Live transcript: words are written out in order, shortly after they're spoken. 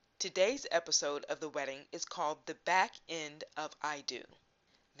Today's episode of The Wedding is called The Back End of I Do.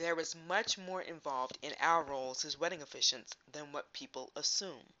 There is much more involved in our roles as wedding officiants than what people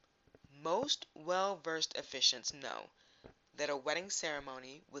assume. Most well-versed officiants know that a wedding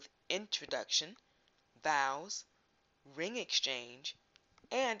ceremony with introduction, vows, ring exchange,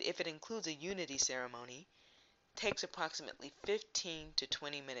 and if it includes a unity ceremony, takes approximately 15 to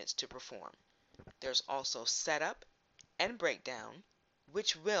 20 minutes to perform. There's also setup and breakdown,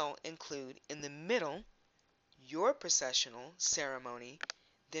 which will include in the middle your processional ceremony,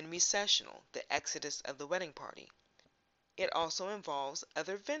 then recessional, the exodus of the wedding party. It also involves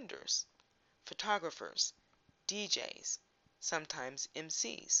other vendors, photographers, DJs, sometimes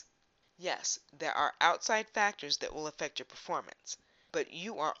MCs. Yes, there are outside factors that will affect your performance, but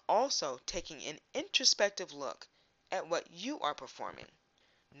you are also taking an introspective look at what you are performing.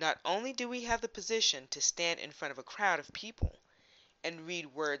 Not only do we have the position to stand in front of a crowd of people and read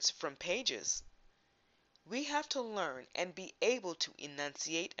words from pages, we have to learn and be able to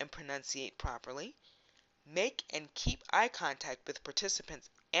enunciate and pronunciate properly, make and keep eye contact with participants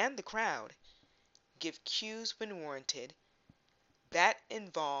and the crowd, give cues when warranted. That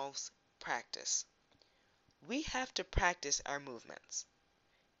involves practice. We have to practice our movements.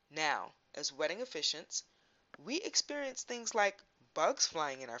 Now, as wedding officiants, we experience things like bugs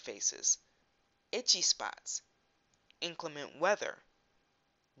flying in our faces, itchy spots, inclement weather,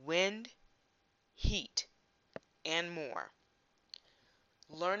 wind, heat, and more.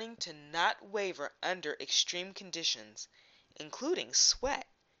 Learning to not waver under extreme conditions, including sweat,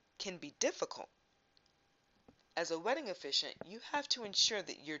 can be difficult. As a wedding officiant, you have to ensure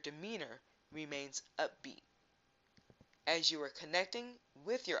that your demeanor remains upbeat. As you are connecting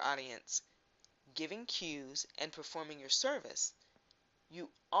with your audience, giving cues, and performing your service, you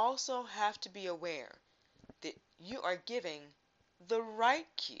also have to be aware that you are giving the right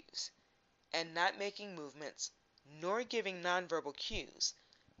cues and not making movements nor giving nonverbal cues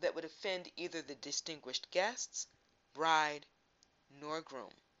that would offend either the distinguished guests, bride, nor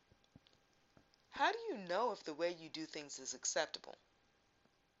groom. How do you know if the way you do things is acceptable?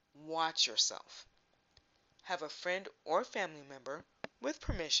 Watch yourself. Have a friend or family member, with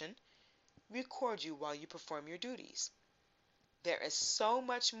permission, record you while you perform your duties. There is so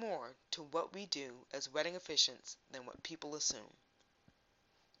much more to what we do as wedding officiants than what people assume.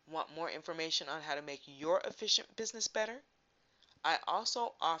 Want more information on how to make your officiant business better? I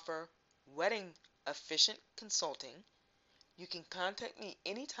also offer wedding officiant consulting. You can contact me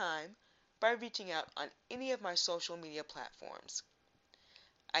anytime by reaching out on any of my social media platforms.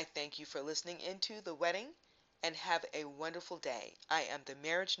 I thank you for listening into The Wedding and have a wonderful day. I am the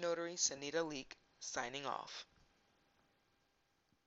marriage notary, Sanita Leek, signing off.